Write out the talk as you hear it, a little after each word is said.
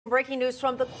Breaking news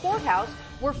from the courthouse,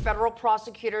 where federal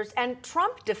prosecutors and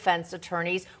Trump defense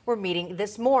attorneys were meeting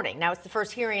this morning. Now, it's the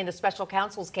first hearing in the special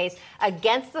counsel's case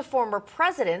against the former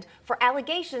president for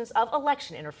allegations of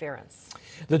election interference.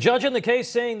 The judge in the case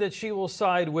saying that she will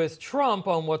side with Trump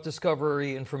on what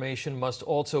discovery information must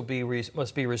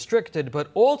be restricted,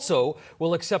 but also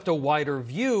will accept a wider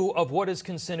view of what is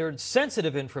considered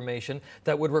sensitive information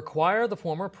that would require the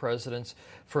former president's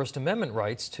First Amendment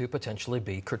rights to potentially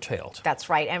be curtailed. That's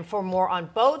right. And for more on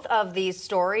both of these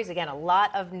stories, again, a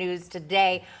lot of news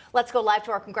today. Let's go live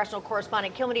to our congressional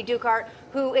correspondent, Kilmeny Dukart,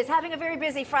 who is having a very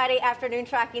busy Friday afternoon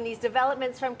tracking these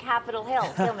developments from Capitol Hill.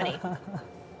 Kilmeny.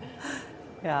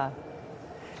 Yeah.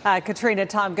 Katrina,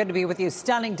 Tom, good to be with you.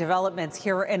 Stunning developments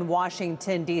here in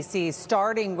Washington, D.C.,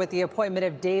 starting with the appointment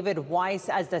of David Weiss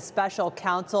as the special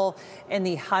counsel in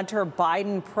the Hunter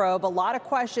Biden probe. A lot of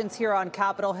questions here on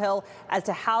Capitol Hill as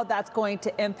to how that's going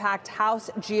to impact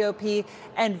House GOP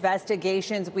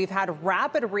investigations. We've had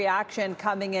rapid reaction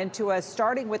coming into us,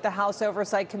 starting with the House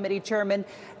Oversight Committee Chairman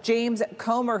James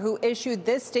Comer, who issued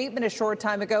this statement a short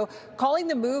time ago, calling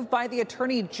the move by the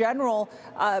Attorney General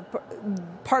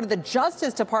part of the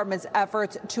Justice Department's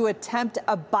efforts to attempt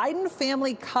a Biden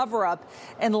family cover-up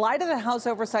in light of the House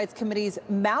Oversight Committee's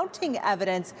mounting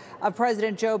evidence of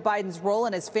President Joe Biden's role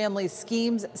in his family's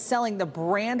schemes, selling the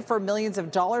brand for millions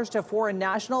of dollars to foreign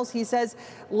nationals. He says,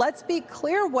 let's be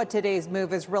clear what today's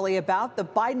move is really about. The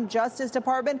Biden Justice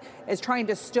Department is trying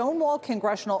to stonewall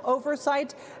congressional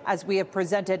oversight as we have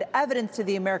presented evidence to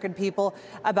the American people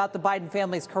about the Biden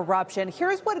family's corruption.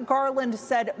 Here's what Garland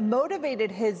said motivated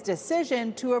his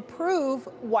decision to approve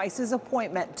Weiss's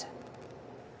appointment.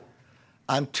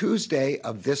 On Tuesday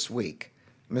of this week,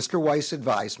 Mr. Weiss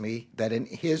advised me that in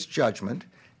his judgment,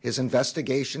 his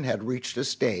investigation had reached a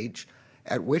stage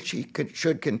at which he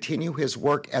should continue his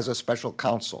work as a special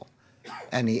counsel,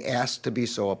 and he asked to be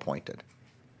so appointed.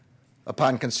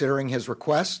 Upon considering his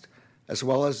request, as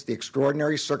well as the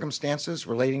extraordinary circumstances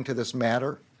relating to this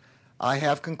matter, I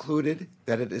have concluded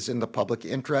that it is in the public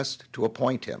interest to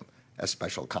appoint him as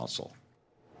special counsel.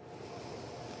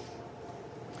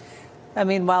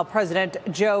 Meanwhile, President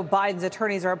Joe Biden's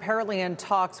attorneys are apparently in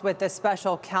talks with the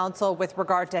special counsel with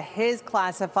regard to his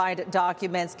classified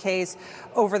documents case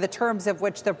over the terms of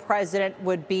which the president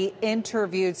would be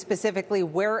interviewed, specifically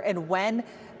where and when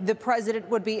the president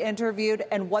would be interviewed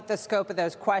and what the scope of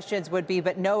those questions would be,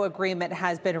 but no agreement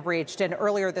has been reached. And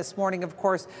earlier this morning, of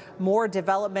course, more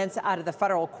developments out of the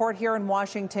federal court here in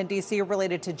Washington, D.C.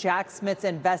 related to Jack Smith's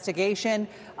investigation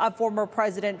of former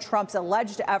President Trump's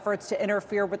alleged efforts to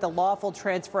interfere with the lawful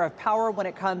transfer of power when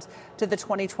it comes to the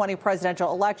 2020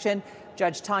 presidential election.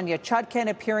 Judge Tanya Chutkan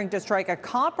appearing to strike a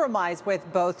compromise with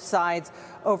both sides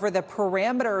over the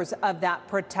parameters of that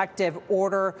protective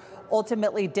order,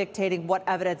 ultimately dictating what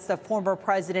evidence the former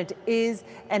president is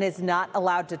and is not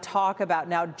allowed to talk about.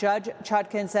 Now, Judge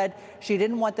Chutkan said she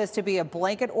didn't want this to be a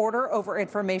blanket order over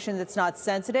information that's not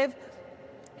sensitive.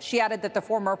 She added that the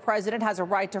former president has a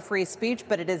right to free speech,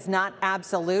 but it is not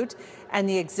absolute, and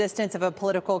the existence of a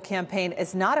political campaign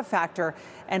is not a factor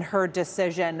in her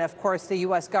decision. Of course, the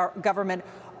U.S. government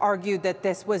argued that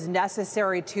this was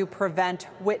necessary to prevent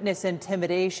witness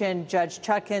intimidation. Judge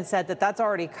Chutkan said that that's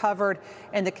already covered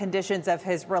in the conditions of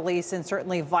his release, and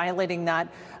certainly violating that,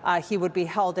 he would be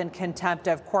held in contempt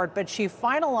of court. But she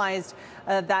finalized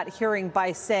that hearing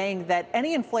by saying that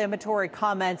any inflammatory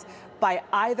comments by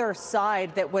either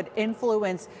side that would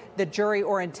influence the jury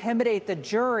or intimidate the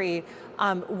jury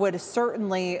would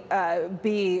certainly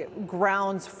be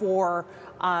grounds for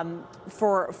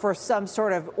some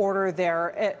sort of order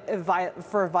there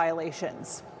for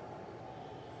violations.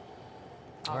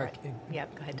 All right. Yeah,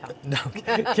 go ahead, Tom. No.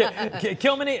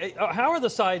 Kilmeny, how are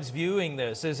the sides viewing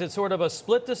this? Is it sort of a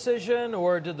split decision,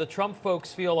 or did the Trump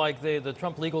folks feel like the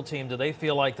Trump legal team, do they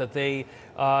feel like that they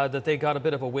got a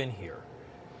bit of a win here?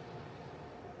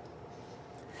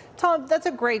 Tom, that's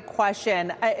a great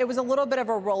question. It was a little bit of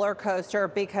a roller coaster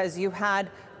because you had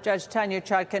Judge Tanya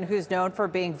Chutkan, who's known for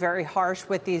being very harsh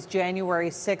with these January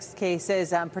 6th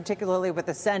cases, particularly with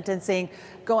the sentencing,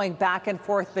 going back and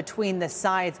forth between the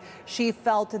sides. She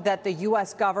felt that the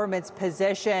U.S. government's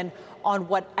position on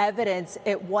what evidence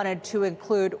it wanted to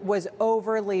include was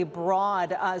overly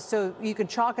broad. So you can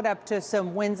chalk it up to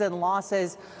some wins and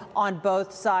losses on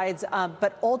both sides.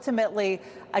 But ultimately,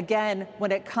 again,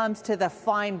 when it comes to the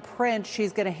fine print,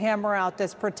 she's going to hammer out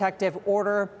this protective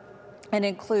order and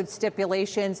include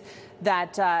stipulations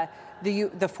that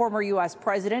the former U.S.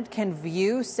 president can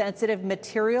view sensitive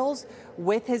materials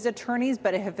with his attorneys,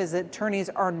 but if his attorneys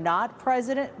are not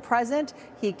present,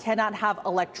 he cannot have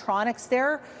electronics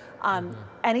there.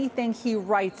 Anything he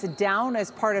writes down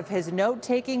as part of his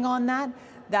note-taking on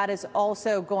that is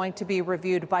also going to be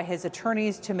reviewed by his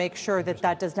attorneys to make sure that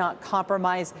that does not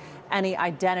compromise any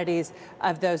identities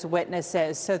of those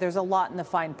witnesses. So there's a lot in the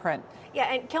fine print.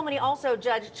 Yeah, and Kilmeny, also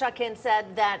Judge Chutkan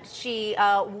said that she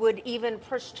would even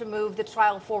push to move the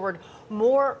trial forward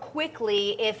more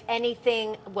quickly if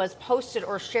anything was posted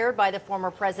or shared by the former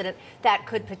president that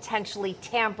could potentially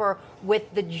tamper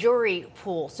with the jury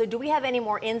pool. So do we have any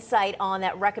more insight on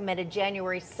that recommended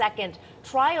January 2nd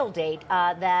trial date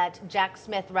that Jack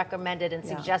Smith recommended and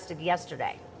suggested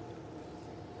yesterday?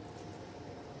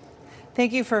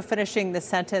 Thank you for finishing the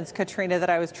sentence, Katrina, that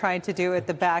I was trying to do at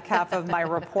the back half of my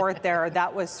report there.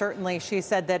 That was certainly, she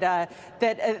said that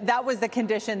that was the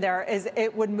condition there, is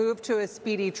it would move to a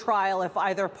speedy trial if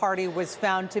either party was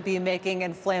found to be making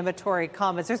inflammatory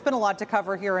comments. There's been a lot to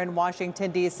cover here in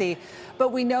Washington, D.C.,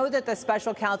 but we know that the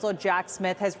special counsel, Jack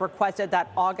Smith, has requested that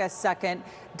August 2nd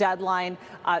deadline.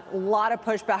 A lot of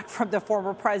pushback from the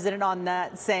former president on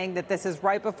that, saying that this is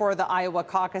right before the Iowa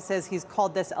caucuses. He's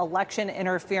called this election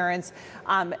interference.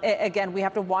 Again, we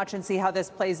have to watch and see how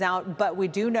this plays out, but we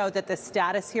do know that the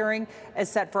status hearing is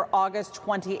set for August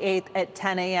 28th at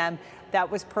 10 a.m. That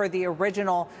was per the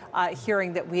original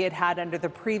hearing that we had under the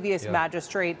previous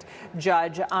magistrate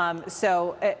judge.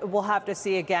 So we'll have to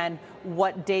see again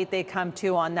what date they come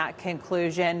to on that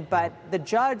conclusion. But the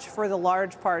judge, for the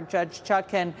large part, Judge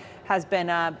Chutkan, has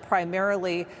been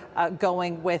primarily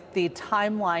going with the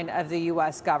timeline of the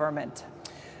U.S. government.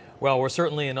 Well, we're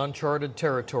certainly in uncharted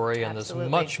territory, and there's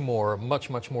much more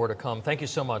to come. Thank you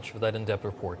so much for that in-depth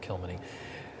report, Kilmeny.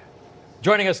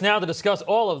 Joining us now to discuss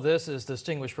all of this is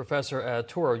distinguished professor at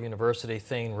Touro University,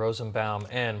 Thane Rosenbaum,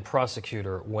 and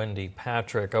prosecutor Wendy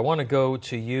Patrick. I want to go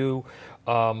to you,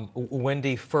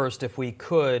 Wendy, first, if we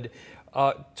could.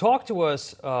 Talk to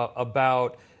us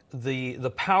about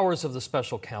the powers of the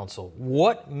special counsel.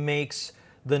 What makes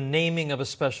the naming of a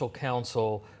special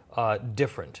counsel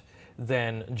different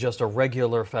than just a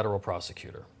regular federal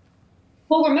prosecutor?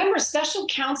 Well, remember, special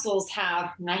counsels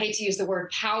have, and I hate to use the word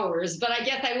powers, but I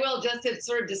guess I will just to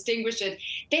sort of distinguish it.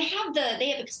 They have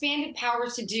expanded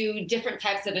powers to do different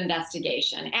types of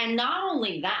investigation. And not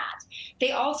only that,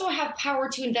 they also have power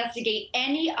to investigate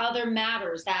any other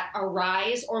matters that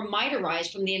arise or might arise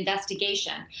from the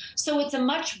investigation. So it's a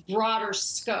much broader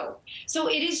scope. So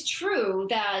it is true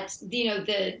that,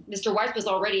 Mr. Weiss was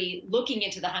already looking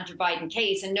into the Hunter Biden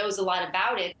case and knows a lot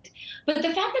about it. But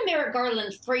the fact that Merrick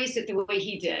Garland phrased it the way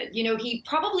he did, he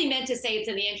probably meant to say it's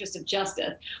in the interest of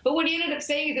justice. But what he ended up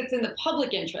saying is it's in the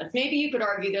public interest. Maybe you could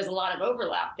argue there's a lot of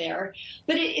overlap there.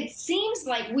 But it seems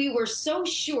like we were so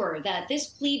sure that this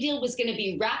plea deal was going to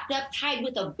be wrapped up, tied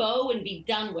with a bow, and be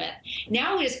done with.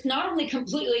 Now it is not only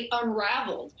completely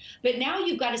unraveled, but now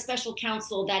you've got a special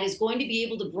counsel that is going to be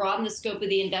able to broaden the scope of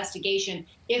the investigation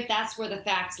if that's where the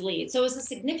facts lead. So it's a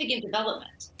significant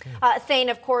development. Thane,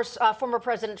 of course, former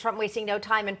President Trump wasting no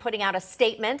time in putting out a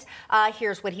statement.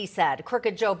 Here's what he said.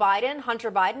 Crooked Joe Biden, Hunter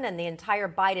Biden, and the entire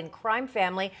Biden crime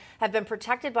family have been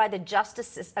protected by the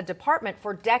Justice Department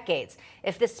for decades.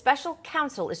 If this special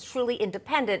counsel is truly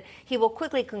independent, he will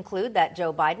quickly conclude that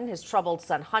Joe Biden, his troubled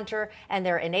son Hunter, and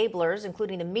their enablers,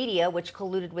 including the media, which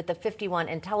colluded with the 51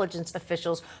 intelligence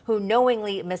officials who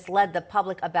knowingly misled the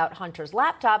public about Hunter's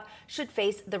laptop, should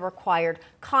face the required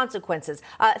consequences.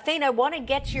 Thane, I want to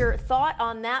get your thought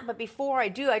on that, but before I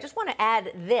do, I just want to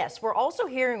add this. We're also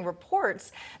hearing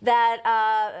reports that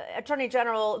Attorney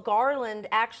General Garland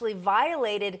actually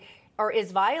violated or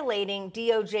is violating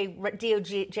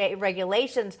DOJ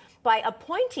regulations by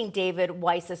appointing David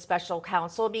Weiss as special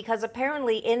counsel, because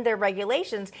apparently in their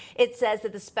regulations it says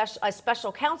that a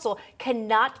special counsel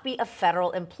cannot be a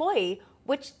federal employee,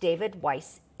 which David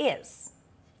Weiss is.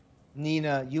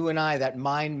 Nina, you and I, that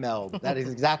mind meld, that is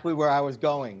exactly where I was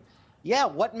going. Yeah,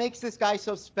 what makes this guy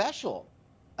so special?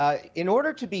 In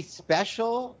order to be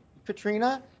special,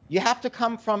 Katrina, you have to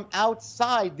come from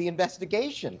outside the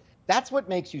investigation. That's what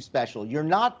makes you special. You're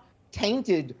not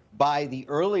tainted by the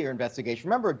earlier investigation.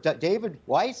 Remember, David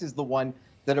Weiss is the one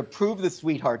that approved the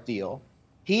sweetheart deal.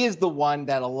 He is the one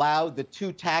that allowed the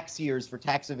 2 tax years for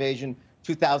tax evasion,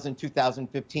 2000,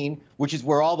 2015, which is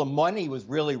where all the money was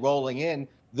really rolling in.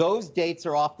 Those dates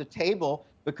are off the table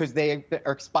because they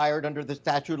are expired under the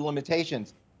statute of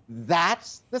limitations.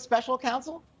 That's the special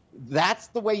counsel? That's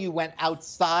the way you went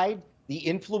outside the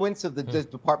influence of the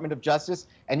Department of Justice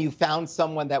and you found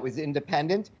someone that was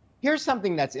independent? Here's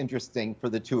something that's interesting for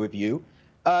the two of you.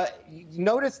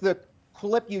 Notice the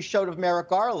clip you showed of Merrick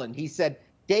Garland. He said,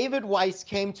 David Weiss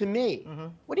came to me.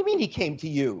 What do you mean he came to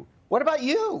you? What about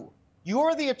you?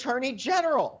 You're the Attorney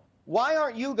General. Why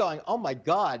aren't you going, oh my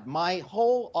God, my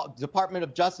whole Department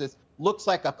of Justice looks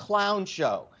like a clown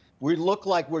show. We look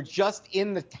like we're just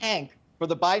in the tank for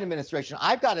the Biden administration.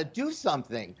 I've got to do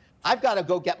something. I've got to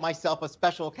go get myself a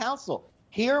special counsel.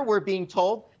 Here we're being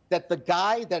told that the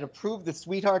guy that approved the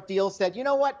sweetheart deal said, you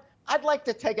know what, I'd like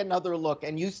to take another look.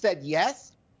 And you said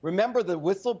yes. Remember the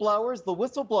whistleblowers? The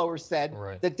whistleblowers said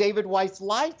that David Weiss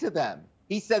lied to them.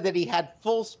 He said that he had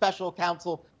full special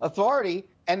counsel authority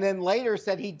and then later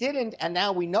said he didn't. And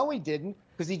now we know he didn't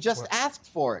because he just asked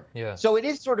for it. Yeah. So it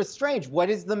is sort of strange. What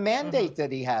is the mandate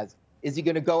that he has? Is he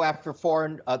going to go after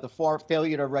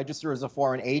failure to register as a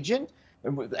foreign agent?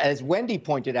 As Wendy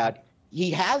pointed out, he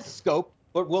has scope,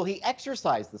 but will he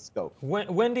exercise the scope?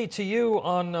 Wendy, to you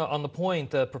on the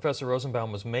point that Professor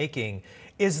Rosenbaum was making,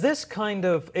 is this kind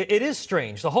of, it is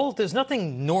strange. There's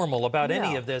nothing normal about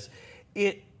any of this.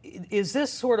 Is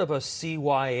this sort of a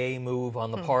CYA move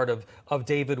on the part of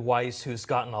David Weiss, who's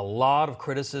gotten a lot of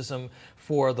criticism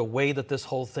for the way that this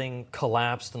whole thing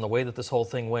collapsed and the way that this whole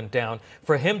thing went down,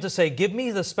 for him to say, give me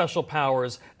the special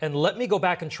powers and let me go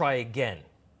back and try again?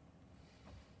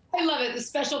 I love it, the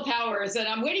special powers, and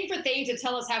I'm waiting for Thane to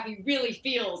tell us how he really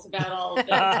feels about all of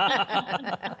this.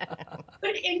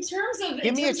 But in terms of...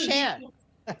 Give me a chance.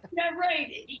 Yeah,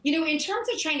 right. You know, in terms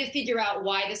of trying to figure out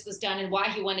why this was done and why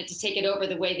he wanted to take it over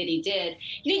the way that he did,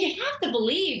 you know, you have to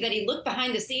believe that he looked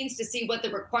behind the scenes to see what the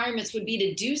requirements would be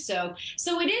to do so.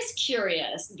 So it is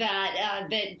curious that,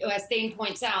 as Thane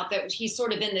points out, that he's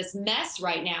sort of in this mess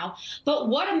right now. But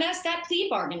what a mess that plea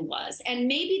bargain was. And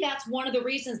maybe that's one of the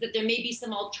reasons that there may be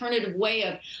some alternative way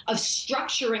of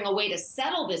structuring a way to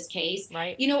settle this case,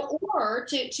 you know, or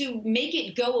to make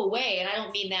it go away. And I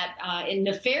don't mean that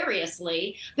nefariously,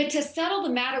 but to settle the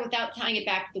matter without tying it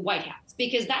back to the White House,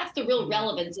 because that's the real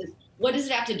relevance is what does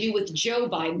it have to do with Joe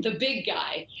Biden, the big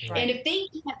guy? And if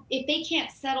they can't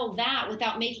settle that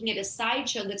without making it a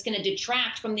sideshow that's going to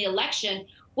detract from the election,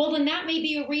 well, then that may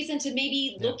be a reason to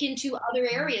maybe look into other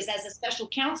areas as a special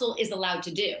counsel is allowed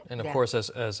to do. And of course,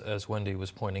 as Wendy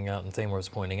was pointing out and Thane was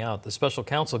pointing out, the special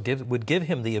counsel would give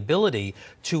him the ability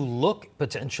to look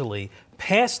potentially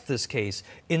past this case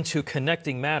into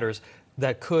connecting matters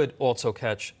that could also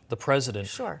catch the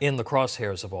president in the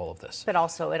crosshairs of all of this. But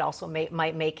also, it also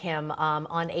might make him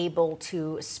unable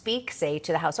to speak, say,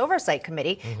 to the House Oversight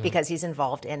Committee because he's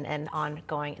involved in an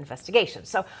ongoing investigation.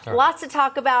 So lots to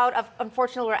talk about.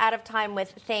 Unfortunately, we're out of time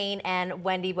with Thane and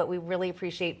Wendy, but we really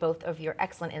appreciate both of your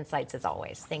excellent insights as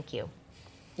always. Thank you.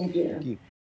 Thank you.